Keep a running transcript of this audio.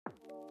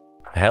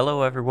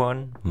Hello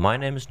everyone, my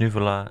name is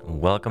Nuvola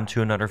and welcome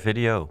to another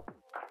video.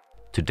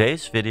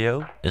 Today's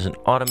video is an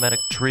automatic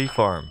tree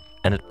farm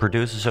and it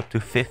produces up to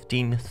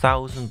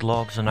 15,000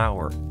 logs an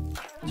hour.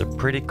 It's a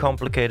pretty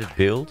complicated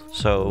build,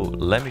 so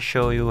let me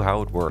show you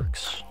how it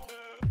works.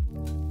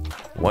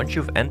 Once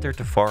you've entered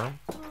the farm,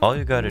 all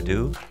you gotta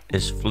do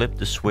is flip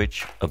the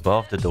switch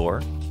above the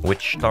door,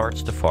 which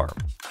starts the farm.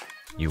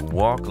 You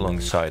walk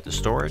alongside the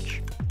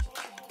storage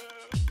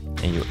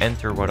and you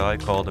enter what I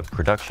call the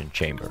production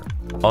chamber.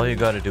 All you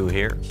gotta do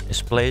here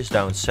is place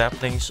down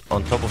saplings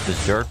on top of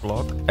this dirt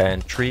block,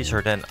 and trees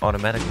are then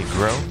automatically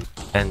grown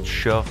and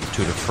shoved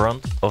to the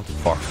front of the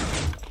farm.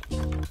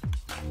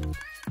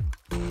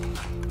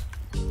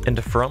 In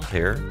the front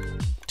here,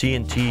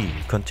 TNT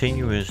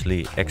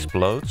continuously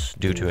explodes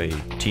due to a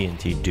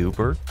TNT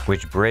duper,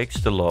 which breaks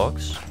the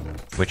logs,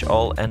 which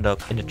all end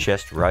up in the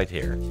chest right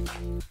here.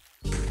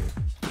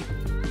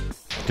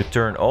 To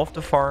turn off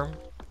the farm,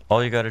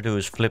 all you gotta do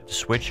is flip the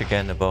switch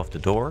again above the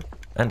door,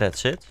 and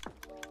that's it.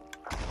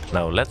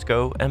 Now let's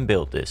go and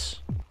build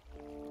this.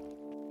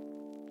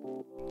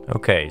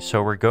 Okay,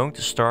 so we're going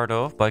to start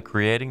off by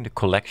creating the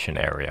collection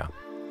area.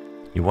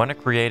 You want to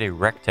create a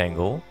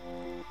rectangle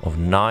of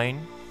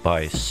 9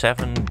 by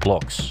 7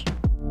 blocks.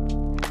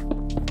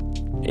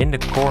 In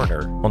the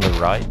corner on the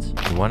right,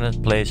 you want to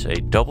place a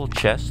double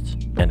chest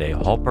and a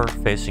hopper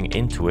facing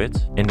into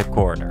it in the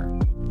corner.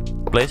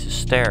 Place a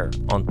stair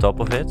on top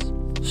of it,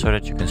 so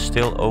that you can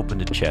still open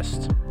the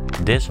chest.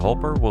 This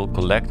hopper will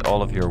collect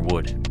all of your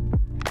wood.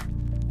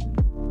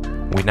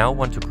 We now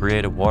want to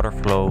create a water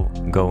flow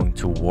going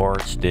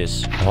towards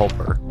this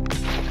hopper.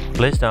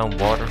 Place down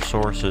water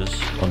sources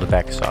on the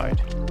back side.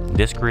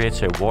 This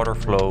creates a water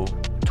flow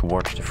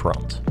towards the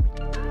front.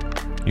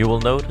 You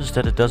will notice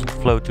that it doesn't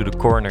flow to the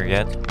corner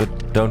yet,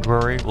 but don't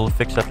worry, we'll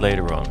fix that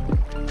later on.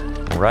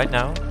 Right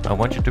now, I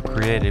want you to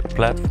create a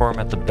platform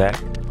at the back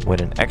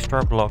with an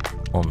extra block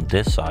on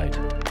this side.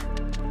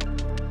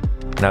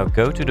 Now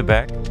go to the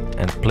back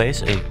and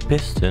place a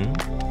piston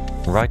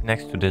right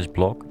next to this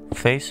block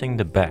facing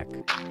the back.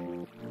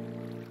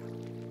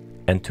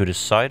 And to the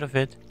side of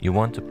it you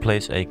want to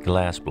place a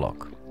glass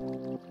block.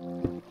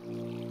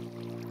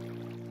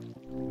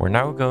 We're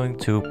now going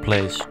to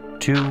place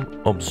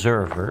 2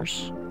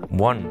 observers,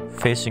 one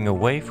facing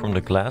away from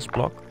the glass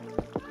block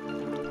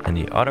and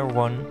the other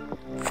one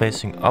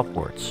facing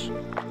upwards.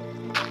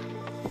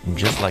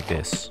 Just like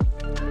this.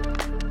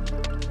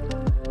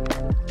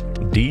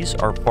 These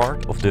are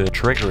part of the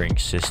triggering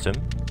system,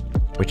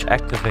 which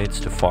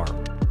activates the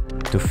farm.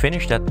 To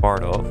finish that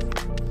part off,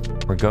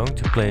 we're going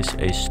to place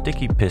a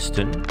sticky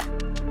piston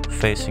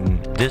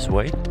facing this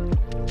way.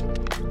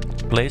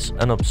 Place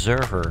an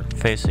observer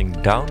facing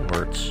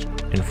downwards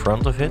in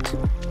front of it.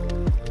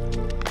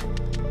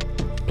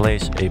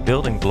 Place a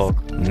building block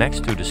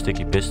next to the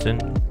sticky piston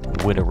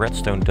with a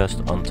redstone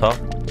dust on top.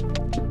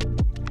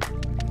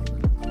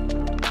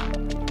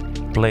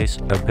 Place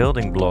a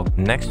building block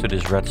next to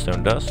this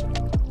redstone dust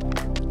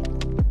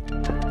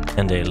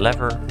and a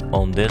lever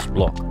on this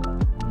block.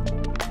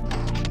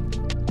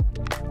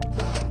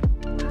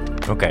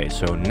 Okay,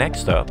 so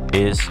next up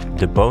is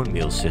the bone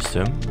meal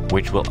system,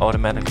 which will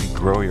automatically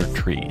grow your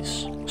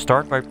trees.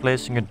 Start by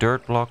placing a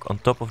dirt block on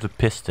top of the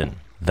piston.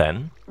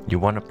 Then you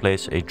want to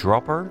place a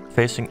dropper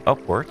facing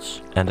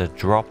upwards and a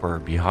dropper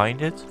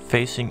behind it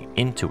facing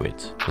into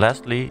it.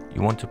 Lastly,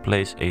 you want to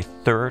place a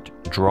third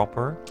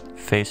dropper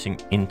facing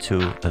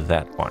into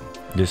that one.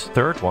 This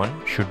third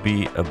one should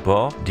be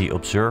above the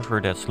observer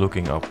that's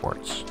looking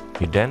upwards.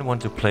 You then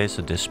want to place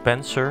a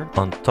dispenser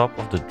on top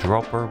of the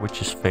dropper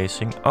which is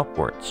facing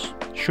upwards.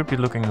 It should be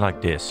looking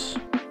like this.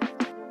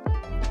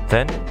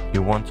 Then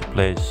you want to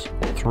place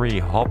 3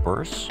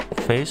 hoppers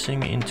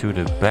facing into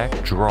the back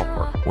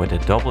dropper with a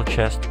double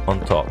chest on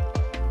top.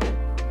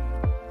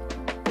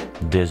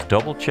 This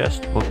double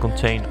chest will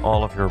contain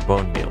all of your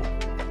bone meal.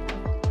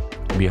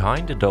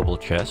 Behind the double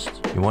chest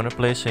you want to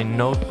place a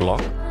node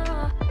block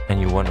and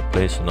you want to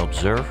place an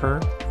observer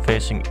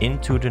facing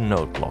into the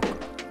node block.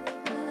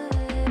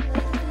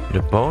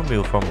 The bone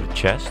meal from the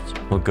chest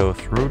will go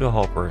through the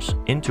hoppers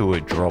into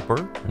a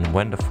dropper, and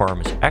when the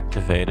farm is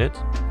activated,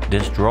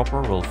 this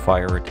dropper will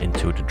fire it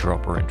into the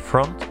dropper in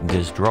front,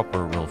 this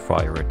dropper will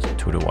fire it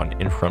to the one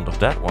in front of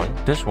that one,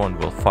 this one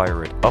will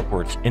fire it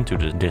upwards into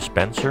the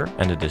dispenser,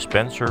 and the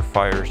dispenser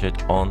fires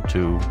it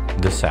onto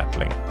the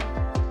sapling.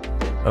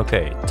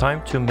 Okay,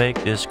 time to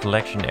make this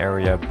collection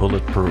area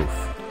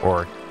bulletproof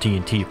or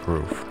TNT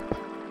proof.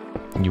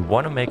 You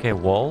want to make a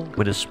wall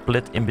with a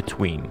split in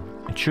between.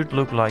 It should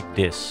look like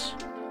this.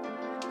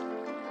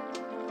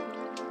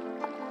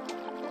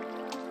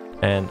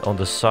 And on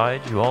the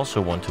side you also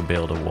want to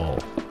build a wall.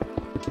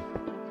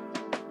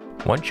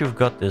 Once you've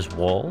got this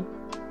wall,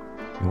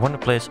 you want to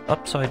place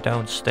upside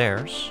down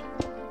stairs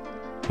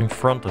in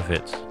front of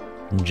it,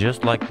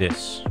 just like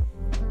this.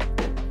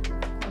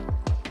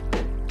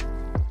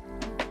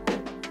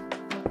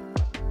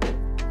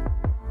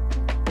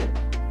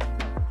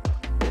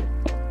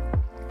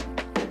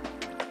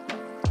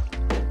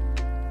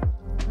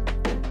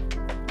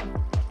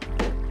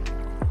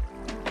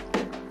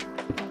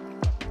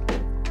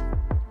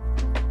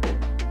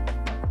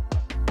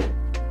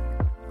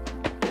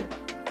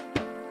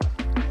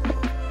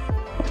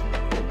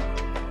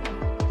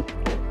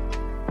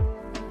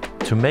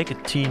 To make it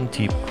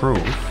TNT proof,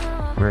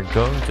 we're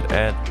going to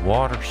add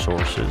water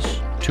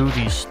sources to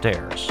these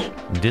stairs.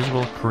 This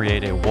will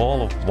create a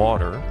wall of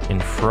water in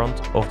front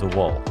of the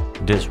wall.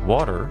 This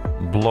water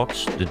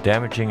blocks the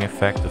damaging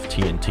effect of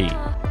TNT.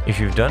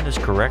 If you've done this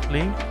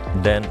correctly,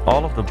 then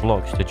all of the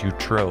blocks that you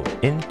throw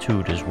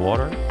into this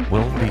water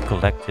will be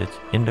collected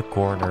in the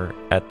corner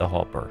at the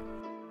hopper.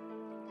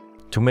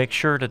 To make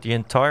sure that the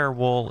entire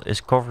wall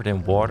is covered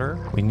in water,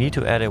 we need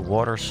to add a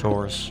water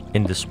source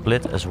in the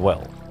split as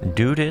well.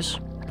 Do this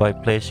by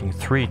placing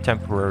 3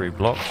 temporary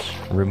blocks,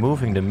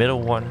 removing the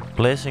middle one,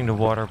 placing the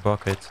water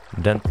bucket,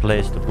 then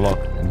place the block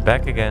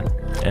back again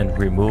and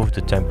remove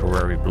the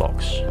temporary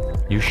blocks.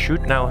 You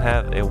should now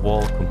have a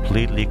wall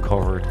completely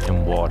covered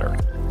in water.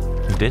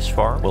 This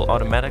farm will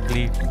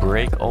automatically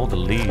break all the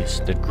leaves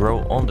that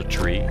grow on the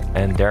tree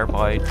and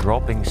thereby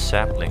dropping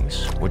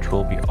saplings, which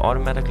will be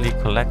automatically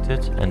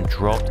collected and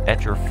dropped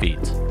at your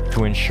feet.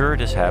 To ensure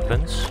this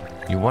happens,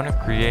 you want to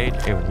create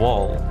a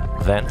wall,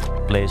 then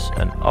place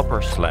an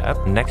upper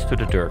slab next to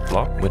the dirt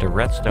block with a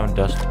redstone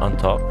dust on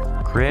top.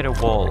 Create a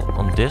wall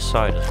on this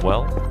side as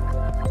well,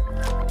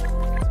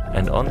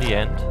 and on the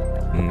end,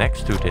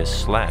 next to this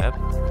slab,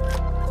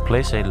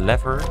 place a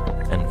lever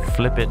and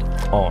flip it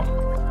on.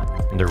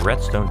 The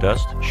redstone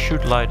dust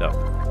should light up.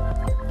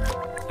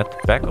 At the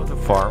back of the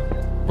farm,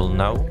 we'll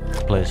now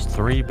place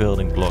 3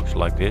 building blocks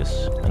like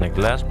this and a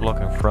glass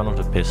block in front of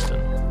the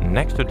piston.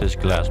 Next to this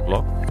glass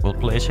block, we'll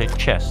place a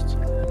chest.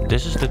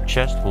 This is the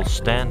chest we'll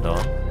stand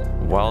on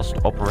whilst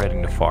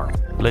operating the farm.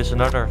 Place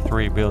another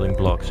 3 building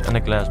blocks and a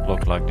glass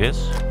block like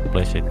this.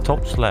 Place a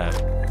top slab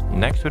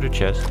next to the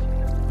chest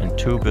and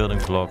 2 building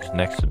blocks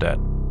next to that.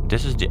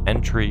 This is the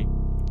entry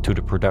to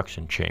the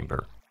production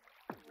chamber.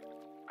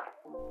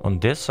 On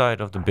this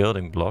side of the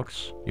building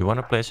blocks, you want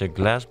to place a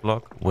glass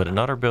block with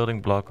another building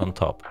block on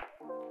top.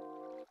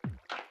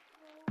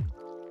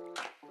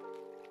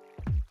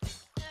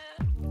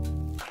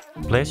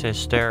 Place a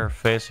stair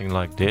facing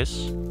like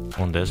this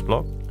on this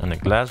block and a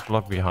glass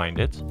block behind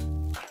it,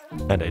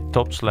 and a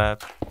top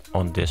slab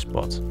on this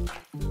spot.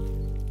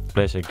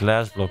 Place a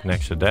glass block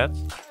next to that,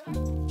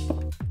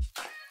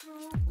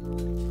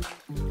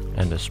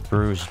 and a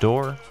spruce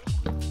door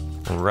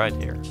right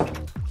here.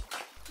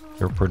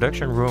 Your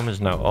production room is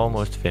now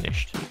almost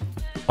finished.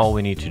 All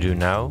we need to do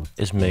now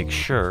is make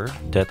sure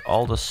that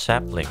all the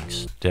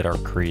saplings that are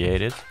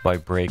created by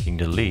breaking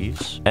the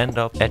leaves end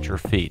up at your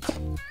feet.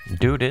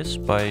 Do this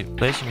by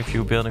placing a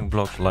few building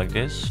blocks like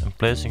this and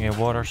placing a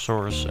water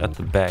source at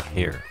the back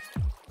here.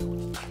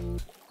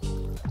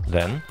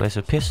 Then place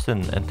a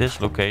piston at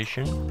this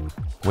location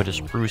with a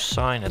spruce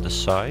sign at the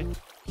side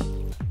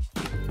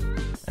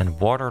and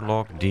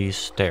waterlog these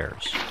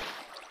stairs.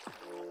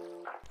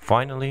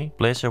 Finally,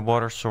 place a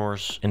water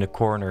source in the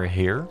corner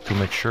here to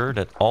make sure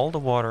that all the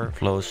water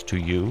flows to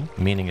you,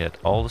 meaning that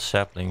all the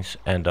saplings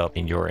end up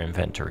in your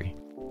inventory.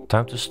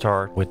 Time to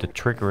start with the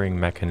triggering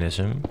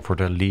mechanism for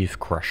the leaf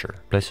crusher.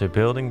 Place a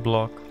building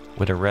block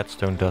with a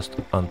redstone dust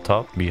on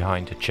top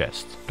behind the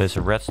chest. Place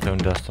a redstone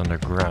dust on the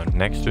ground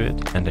next to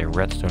it and a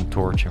redstone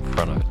torch in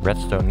front of it.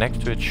 Redstone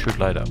next to it should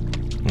light up.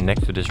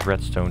 Next to this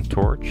redstone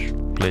torch,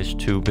 place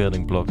 2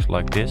 building blocks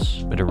like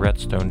this with a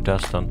redstone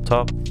dust on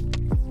top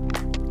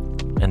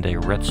and a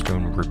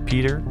redstone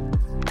repeater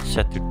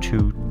set to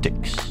 2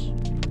 ticks.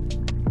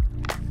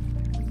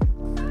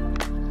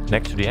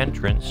 Next to the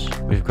entrance,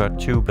 we've got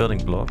 2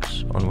 building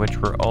blocks on which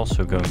we're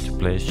also going to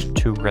place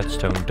 2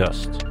 redstone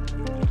dust.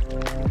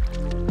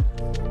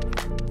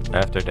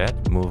 After that,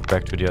 move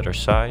back to the other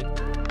side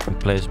and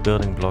place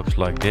building blocks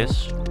like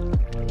this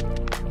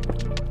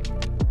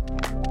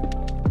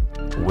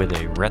with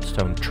a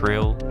redstone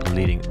trail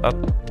leading up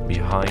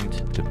behind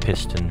the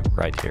piston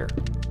right here.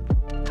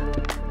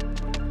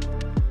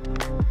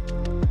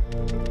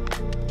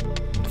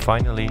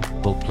 Finally,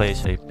 we'll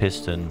place a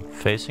piston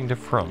facing the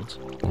front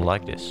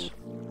like this.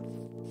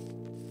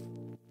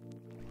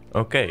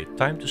 Okay,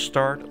 time to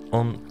start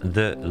on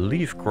the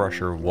leaf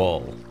crusher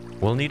wall.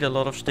 We'll need a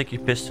lot of sticky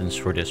pistons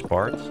for this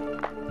part.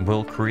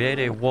 We'll create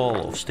a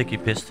wall of sticky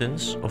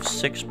pistons of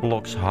 6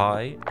 blocks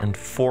high and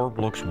 4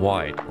 blocks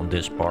wide on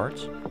this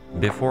part,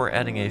 before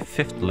adding a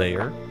 5th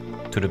layer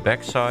to the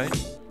back side,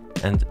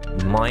 and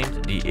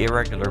mind the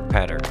irregular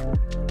pattern.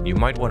 You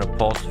might want to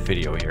pause the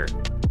video here.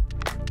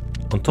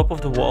 On top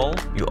of the wall,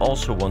 you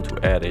also want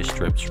to add a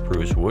stripped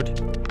spruce wood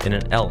in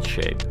an L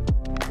shape.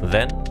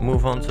 Then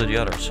move on to the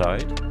other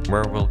side,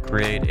 where we'll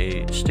create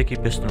a sticky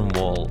piston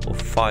wall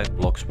of 5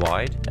 blocks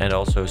wide and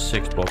also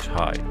 6 blocks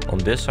high. On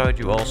this side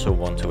you also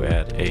want to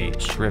add a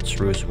stripped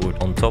spruce wood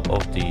on top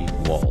of the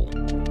wall.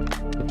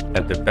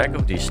 At the back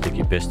of these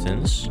sticky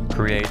pistons,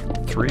 create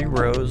 3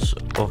 rows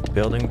of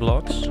building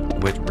blocks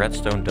with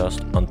redstone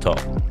dust on top.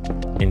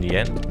 In the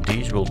end,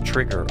 these will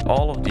trigger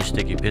all of these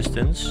sticky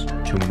pistons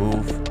to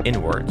move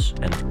inwards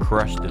and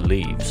crush the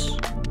leaves.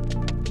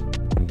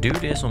 Do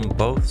this on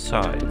both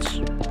sides.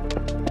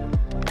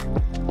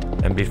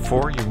 And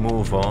before you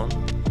move on,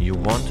 you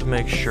want to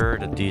make sure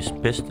that these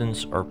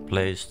pistons are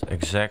placed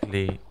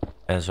exactly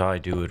as I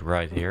do it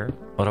right here.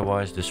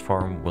 Otherwise this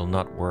farm will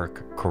not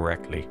work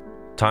correctly.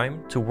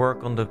 Time to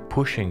work on the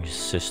pushing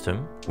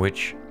system,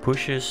 which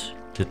pushes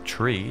the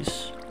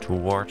trees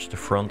towards the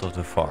front of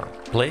the farm.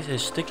 Place a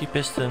sticky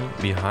piston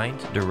behind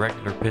the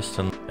regular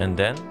piston and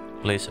then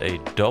place a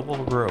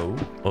double row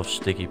of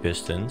sticky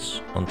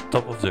pistons on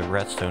top of the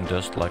redstone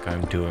dust like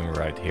I'm doing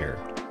right here.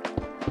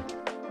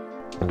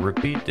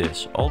 Repeat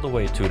this all the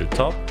way to the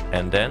top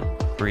and then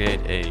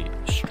create a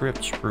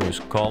stripped spruce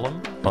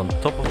column on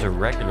top of the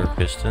regular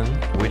piston,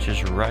 which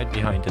is right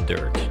behind the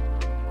dirt.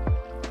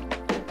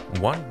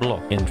 One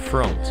block in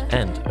front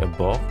and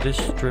above this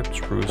stripped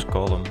spruce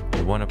column,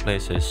 you want to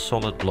place a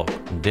solid block.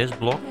 This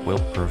block will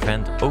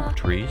prevent oak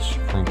trees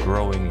from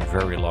growing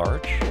very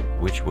large,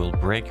 which will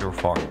break your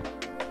farm.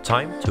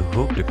 Time to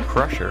hook the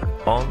crusher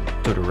on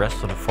to the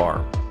rest of the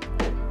farm.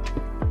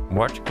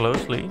 Watch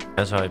closely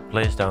as I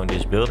place down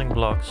these building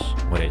blocks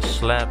with a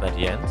slab at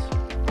the end.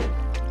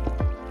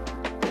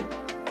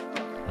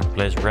 And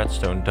place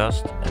redstone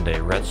dust and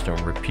a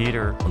redstone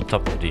repeater on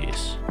top of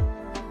these.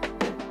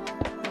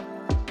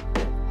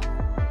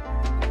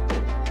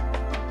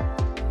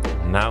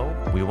 Now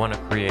we want to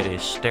create a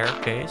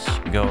staircase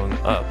going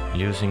up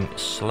using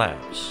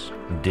slabs.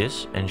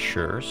 This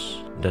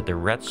ensures that the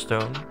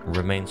redstone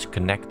remains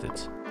connected.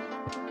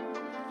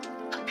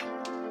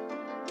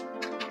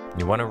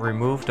 You want to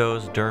remove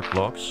those dirt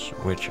blocks,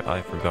 which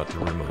I forgot to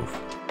remove.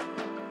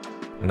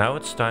 Now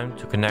it's time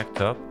to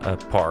connect up a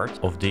part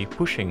of the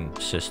pushing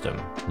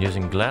system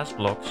using glass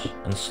blocks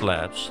and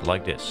slabs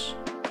like this.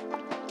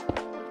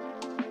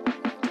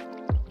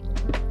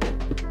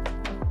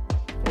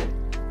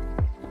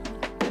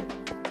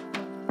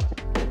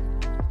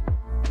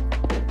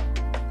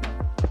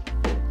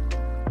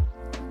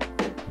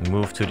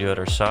 Move to the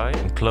other side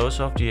and close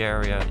off the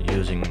area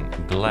using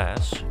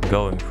glass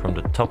going from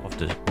the top of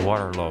the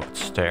waterlogged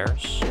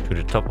stairs to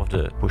the top of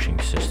the pushing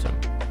system.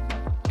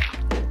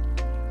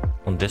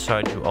 On this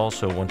side you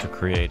also want to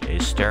create a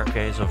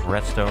staircase of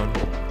redstone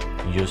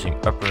using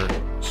upper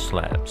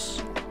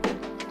slabs.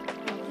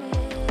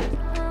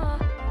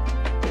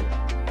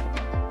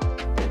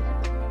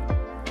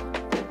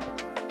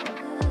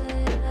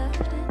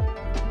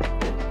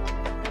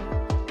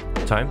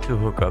 Time to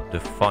hook up the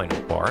final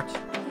part.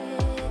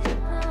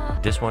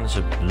 This one is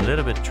a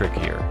little bit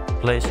trickier.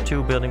 Place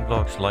 2 building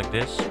blocks like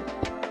this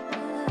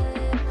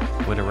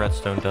with a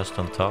redstone dust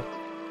on top.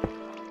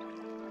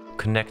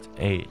 Connect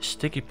a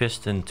sticky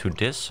piston to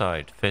this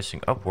side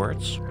facing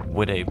upwards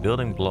with a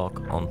building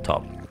block on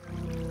top.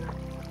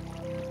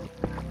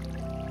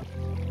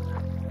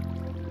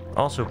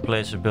 Also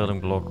place a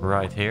building block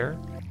right here.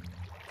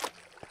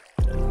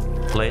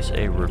 Place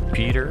a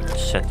repeater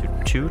set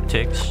to 2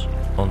 ticks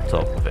on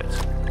top of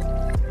it.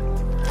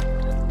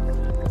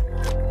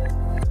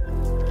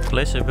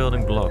 Place a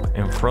building block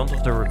in front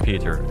of the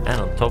repeater and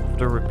on top of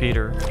the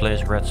repeater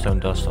place redstone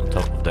dust on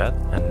top of that,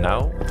 and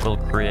now we'll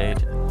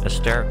create a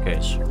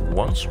staircase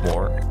once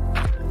more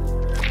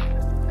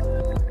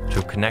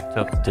to connect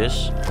up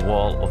this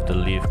wall of the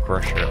leaf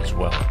crusher as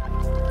well.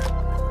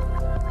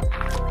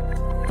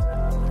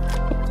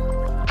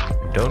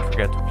 Don't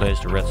forget to place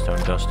the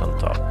redstone dust on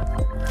top.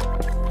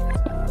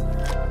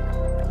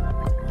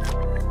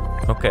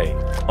 Okay,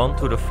 on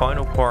to the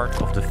final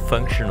part of the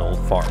functional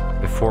farm,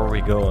 before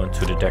we go on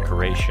to the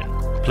decoration.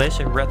 Place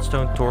a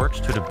redstone torch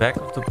to the back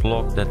of the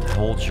block that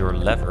holds your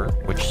lever,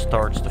 which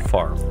starts the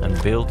farm,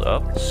 and build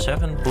up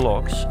 7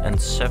 blocks and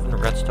 7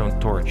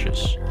 redstone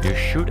torches. You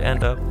should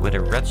end up with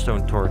a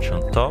redstone torch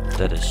on top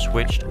that is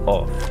switched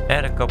off.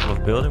 Add a couple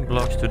of building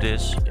blocks to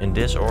this in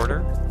this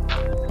order,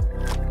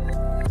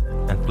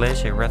 and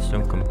place a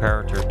redstone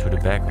comparator to the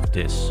back of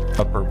this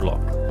upper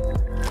block.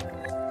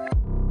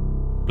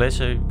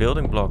 Place a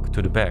building block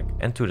to the back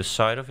and to the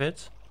side of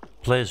it.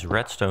 Place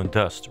redstone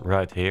dust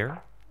right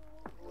here.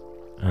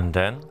 And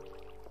then,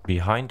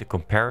 behind the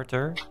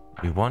comparator,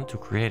 we want to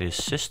create a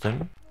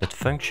system that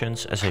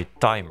functions as a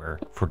timer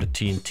for the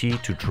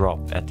TNT to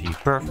drop at the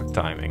perfect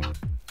timing.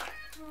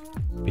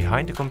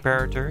 Behind the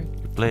comparator,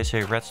 you place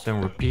a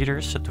redstone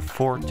repeater set to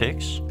 4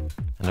 ticks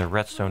and a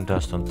redstone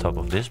dust on top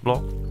of this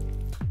block.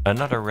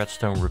 Another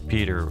redstone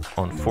repeater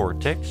on 4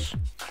 ticks.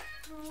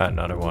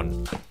 Another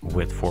one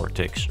with 4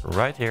 ticks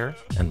right here,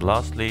 and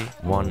lastly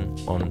one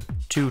on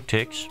 2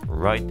 ticks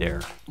right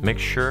there. Make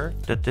sure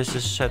that this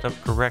is set up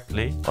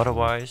correctly,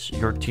 otherwise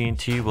your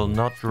TNT will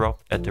not drop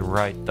at the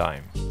right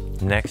time.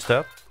 Next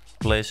up,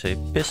 place a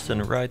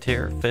piston right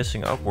here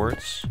facing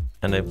upwards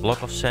and a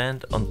block of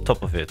sand on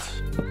top of it.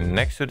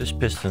 Next to this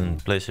piston,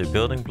 place a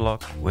building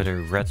block with a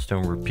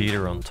redstone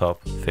repeater on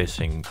top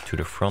facing to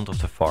the front of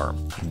the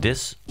farm.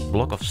 This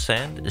block of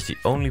sand is the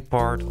only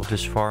part of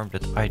this farm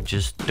that I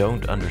just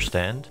don't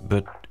understand,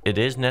 but it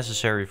is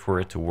necessary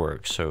for it to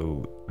work,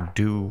 so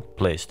do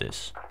place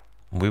this.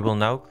 We will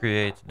now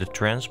create the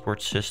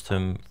transport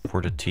system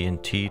for the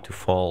TNT to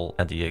fall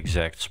at the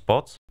exact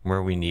spot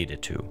where we need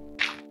it to.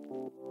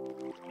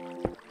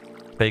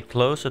 Pay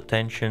close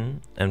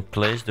attention and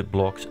place the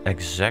blocks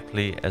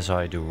exactly as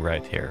I do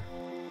right here.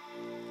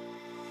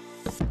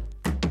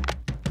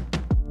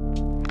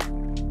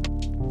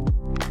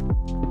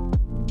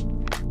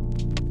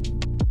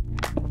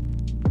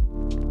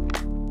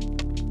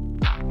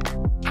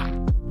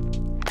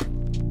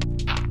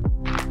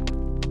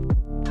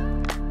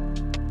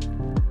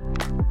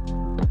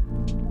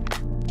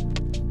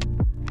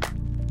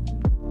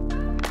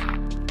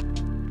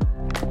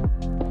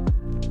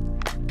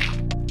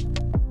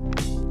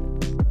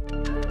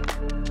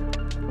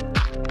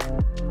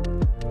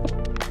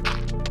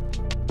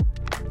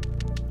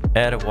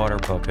 Add a water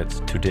bucket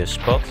to this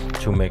spot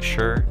to make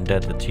sure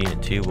that the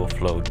TNT will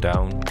flow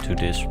down to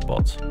this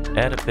spot.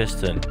 Add a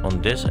piston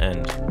on this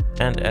end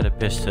and add a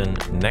piston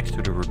next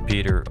to the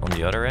repeater on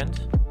the other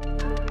end.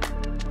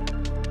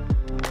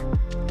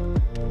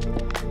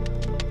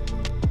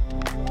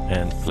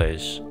 And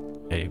place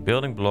a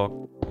building block,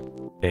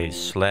 a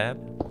slab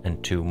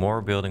and 2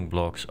 more building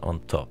blocks on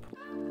top.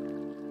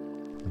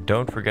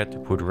 Don't forget to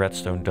put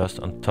redstone dust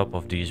on top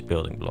of these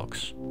building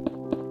blocks.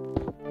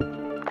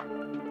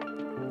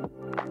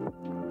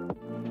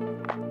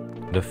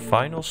 The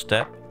final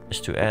step is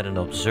to add an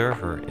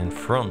observer in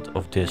front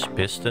of this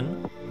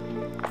piston,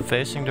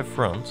 facing the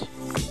front,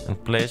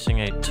 and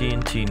placing a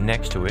TNT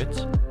next to it.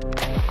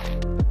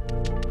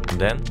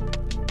 Then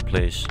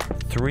place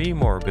 3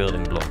 more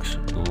building blocks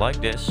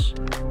like this.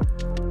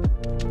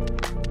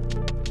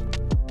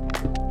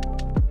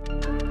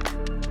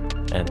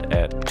 And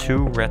add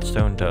 2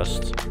 redstone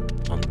dust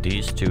on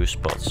these 2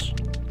 spots.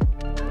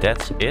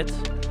 That's it.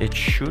 It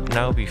should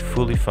now be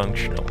fully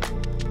functional.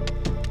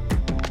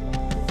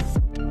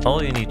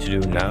 All you need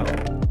to do now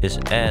is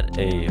add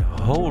a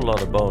whole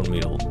lot of bone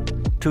meal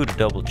to the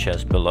double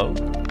chest below.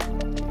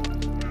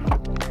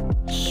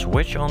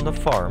 Switch on the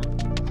farm.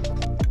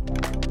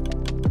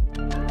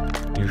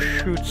 You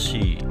should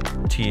see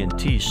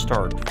TNT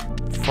start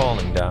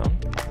falling down,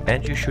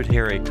 and you should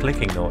hear a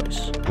clicking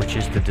noise, which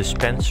is the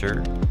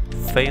dispenser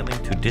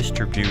failing to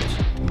distribute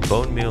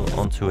bone meal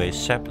onto a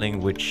sapling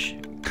which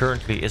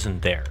currently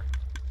isn't there.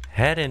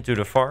 Head into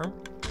the farm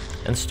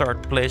and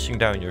start placing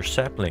down your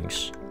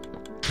saplings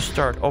to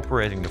start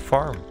operating the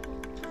farm.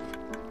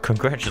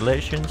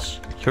 Congratulations,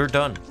 you're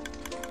done.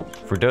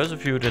 For those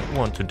of you that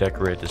want to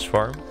decorate this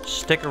farm,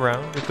 stick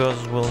around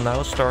because we'll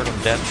now start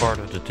on that part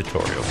of the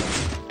tutorial.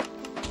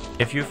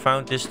 If you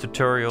found this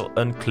tutorial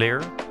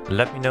unclear,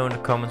 let me know in the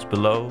comments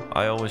below.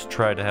 I always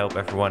try to help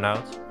everyone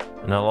out.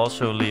 And I'll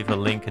also leave a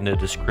link in the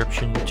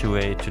description to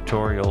a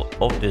tutorial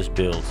of this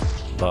build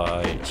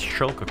by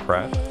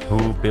Shulkercraft,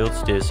 who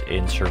builds this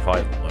in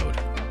survival mode.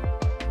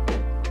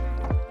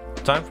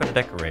 Time for the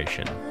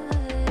decoration.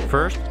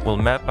 First, we'll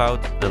map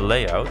out the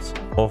layout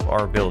of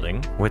our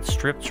building with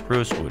stripped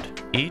spruce wood.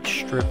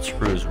 Each stripped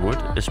spruce wood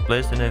is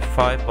placed in a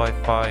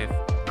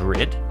 5x5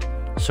 grid,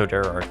 so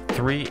there are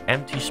 3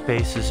 empty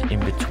spaces in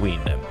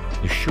between them.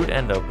 You should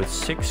end up with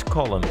 6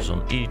 columns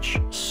on each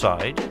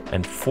side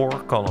and 4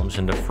 columns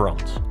in the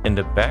front. In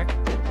the back,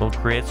 we'll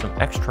create some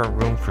extra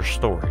room for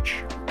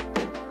storage.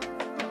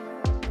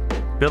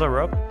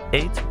 Pillar up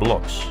 8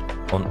 blocks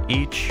on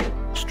each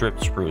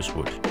stripped spruce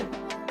wood.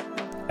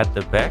 At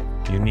the back,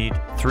 you need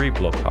 3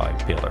 block high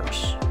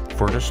pillars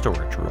for the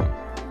storage room.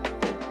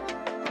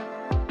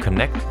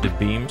 Connect the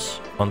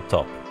beams on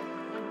top.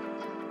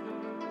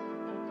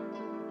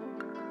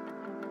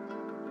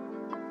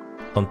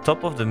 On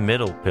top of the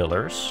middle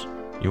pillars,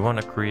 you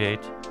want to create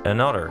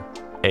another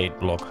 8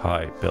 block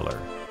high pillar.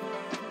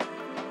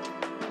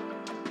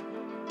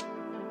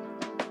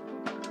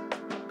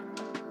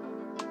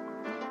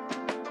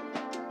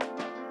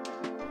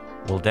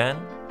 We'll then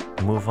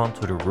move on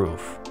to the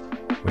roof,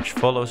 which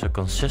follows a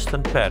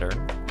consistent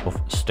pattern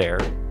of stair,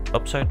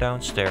 upside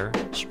down stair,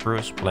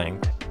 spruce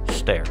plank,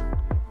 stair.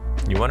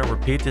 You want to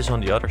repeat this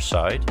on the other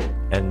side,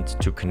 and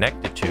to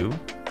connect the two,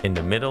 in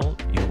the middle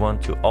you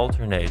want to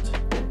alternate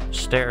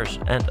stairs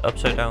and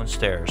upside down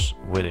stairs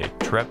with a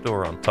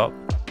trapdoor on top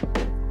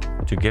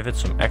to give it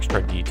some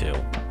extra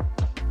detail.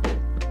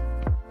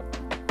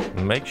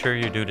 Make sure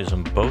you do this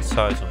on both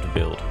sides of the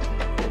build.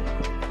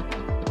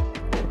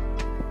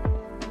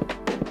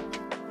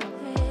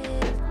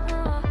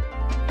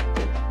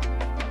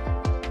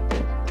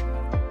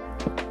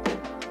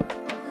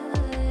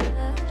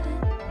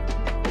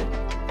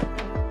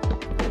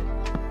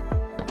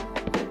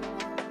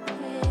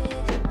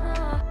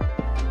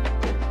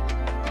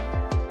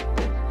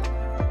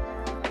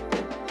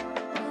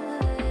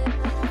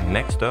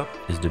 Next up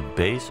is the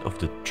base of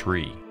the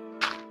tree.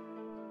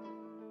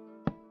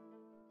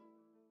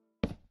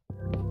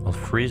 I'll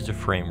freeze the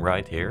frame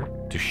right here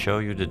to show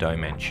you the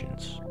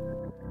dimensions.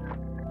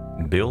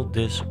 Build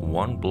this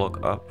 1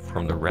 block up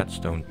from the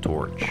redstone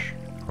torch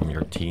from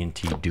your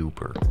TNT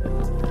duper.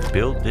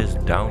 Build this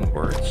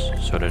downwards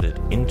so that it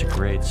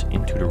integrates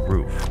into the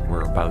roof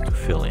we're about to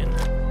fill in.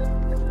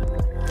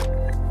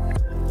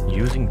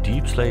 Using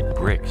Deepslate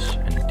Bricks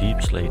and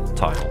Deepslate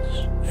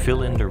Tiles,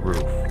 fill in the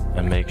roof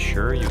and make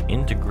sure you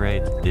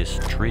integrate this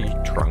tree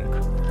trunk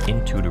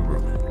into the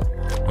roof.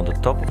 On the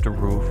top of the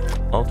roof,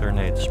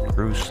 alternate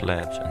spruce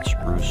slabs and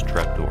spruce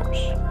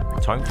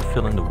trapdoors. Time to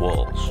fill in the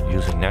walls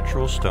using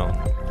natural stone,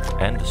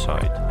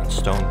 andesite and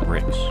stone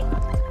bricks.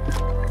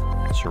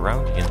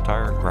 Surround the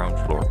entire ground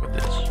floor with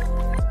this.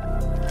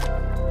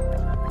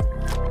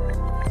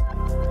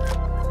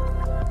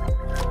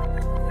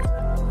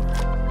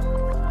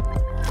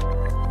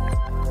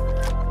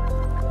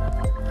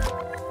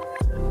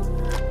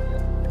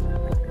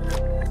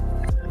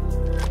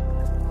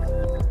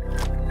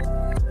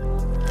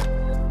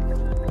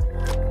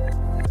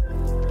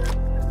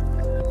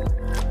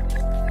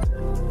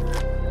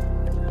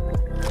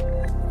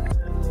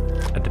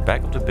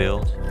 back of the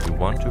build, we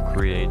want to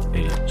create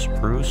a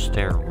spruce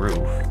stair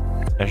roof,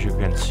 as you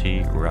can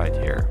see right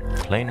here,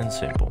 plain and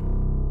simple.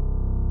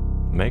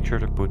 Make sure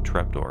to put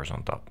trapdoors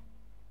on top.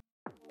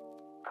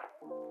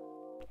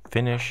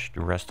 Finish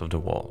the rest of the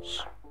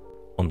walls.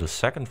 On the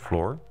second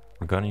floor,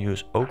 we're gonna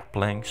use oak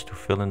planks to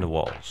fill in the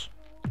walls.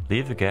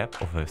 Leave a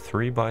gap of a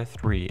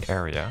 3x3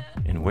 area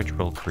in which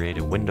we'll create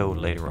a window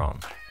later on.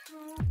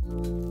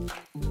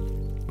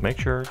 Make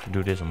sure to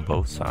do this on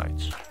both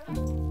sides.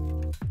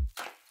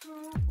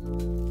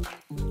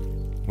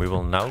 We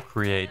will now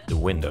create the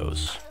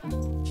windows.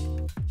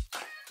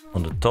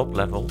 On the top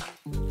level,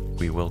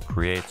 we will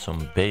create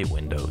some bay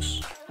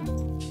windows.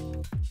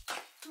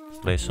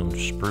 Place some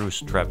spruce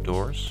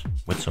trapdoors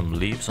with some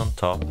leaves on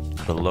top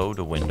below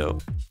the window.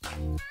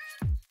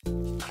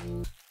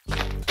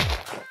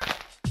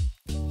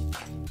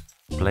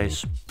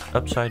 Place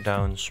upside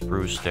down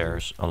spruce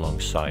stairs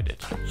alongside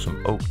it.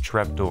 Some oak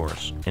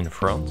trapdoors in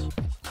front.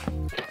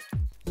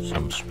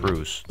 Some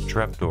spruce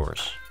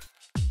trapdoors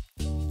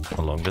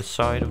along the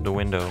side of the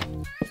window.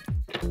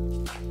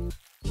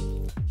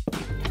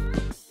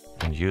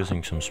 And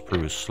using some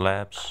spruce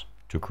slabs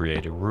to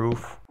create a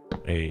roof.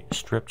 A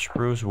stripped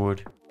spruce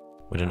wood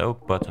with an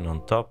oak button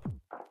on top,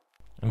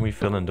 and we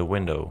fill in the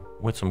window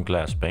with some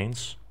glass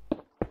panes.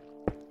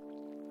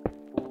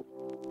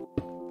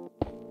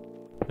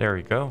 There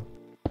you go.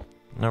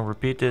 Now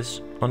repeat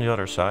this on the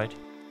other side.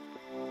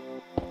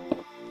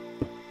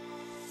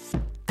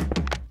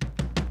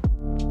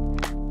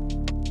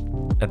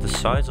 At the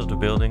sides of the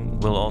building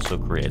we'll also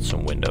create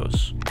some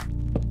windows.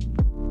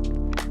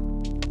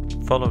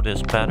 Follow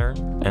this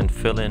pattern and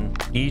fill in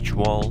each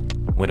wall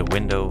with a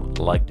window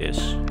like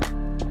this.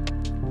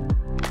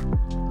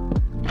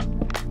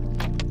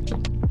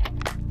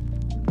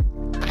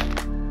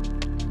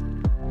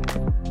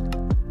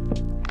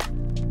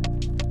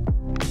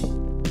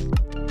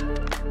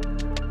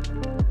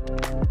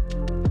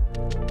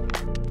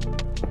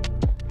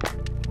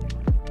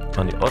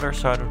 On the other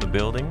side of the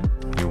building,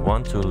 you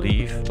want to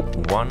leave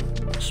one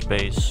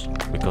space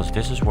because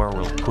this is where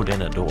we'll put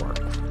in a door.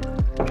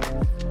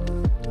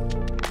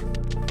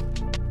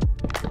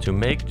 To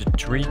make the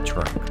tree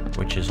trunk,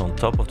 which is on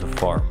top of the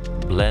farm,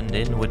 blend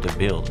in with the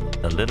build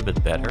a little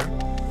bit better,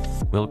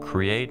 we'll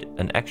create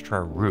an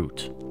extra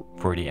route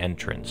for the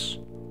entrance.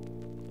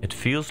 It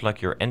feels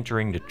like you're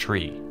entering the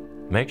tree.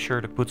 Make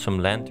sure to put some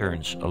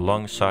lanterns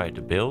alongside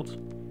the build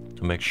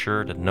to make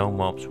sure that no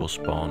mobs will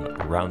spawn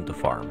around the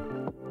farm.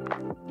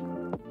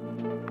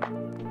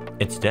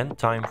 It's then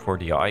time for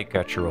the eye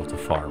catcher of the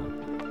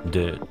farm,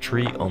 the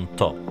tree on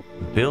top.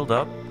 Build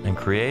up and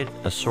create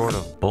a sort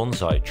of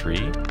bonsai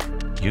tree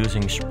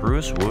using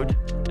spruce wood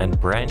and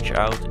branch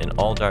out in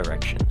all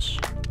directions.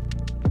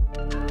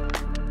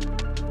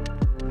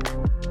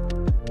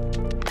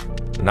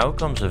 Now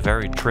comes a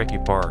very tricky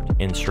part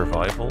in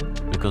survival,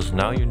 because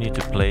now you need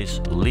to place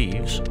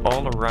leaves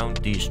all around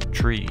these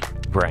tree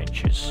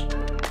branches.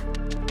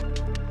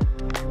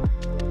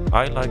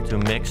 I like to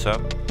mix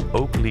up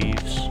oak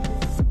leaves,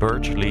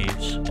 birch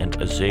leaves and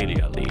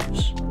azalea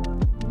leaves.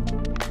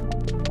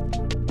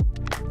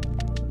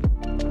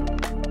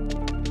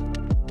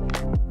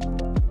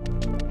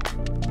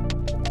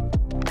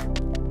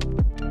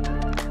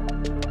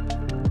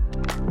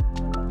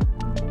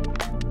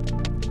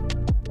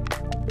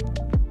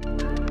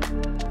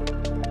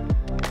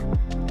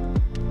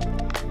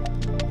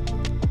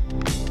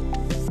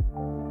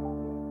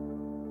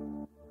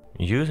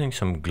 Using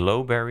some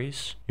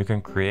glowberries, you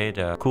can create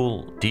a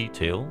cool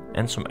detail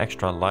and some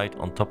extra light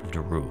on top of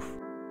the roof.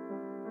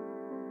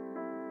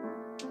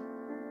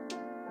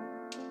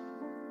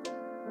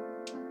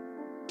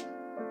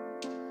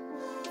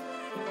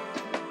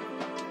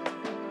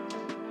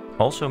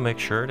 Also make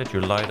sure that you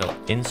light up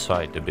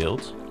inside the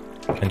build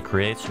and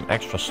create some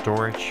extra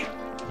storage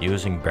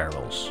using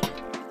barrels.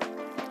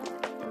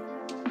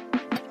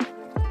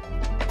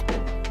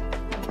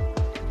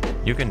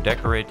 You can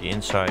decorate the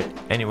inside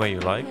any way you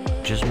like,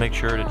 just make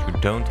sure that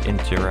you don't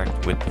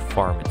interact with the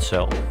farm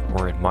itself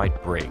or it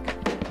might break.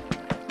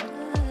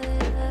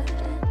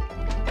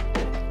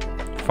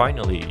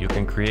 Finally, you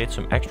can create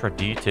some extra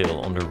detail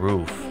on the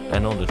roof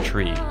and on the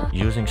tree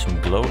using some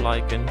glow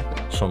lichen,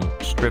 some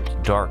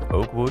stripped dark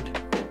oak wood,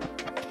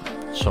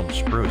 some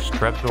spruce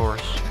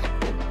trapdoors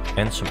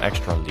and some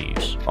extra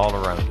leaves all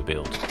around the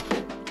build.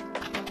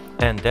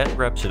 And that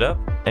wraps it up.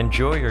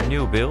 Enjoy your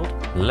new build.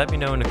 Let me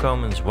know in the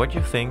comments what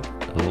you think.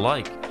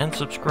 Like and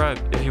subscribe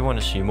if you want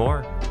to see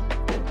more.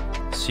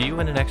 See you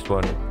in the next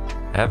one.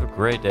 Have a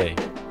great day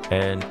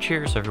and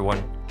cheers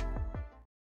everyone.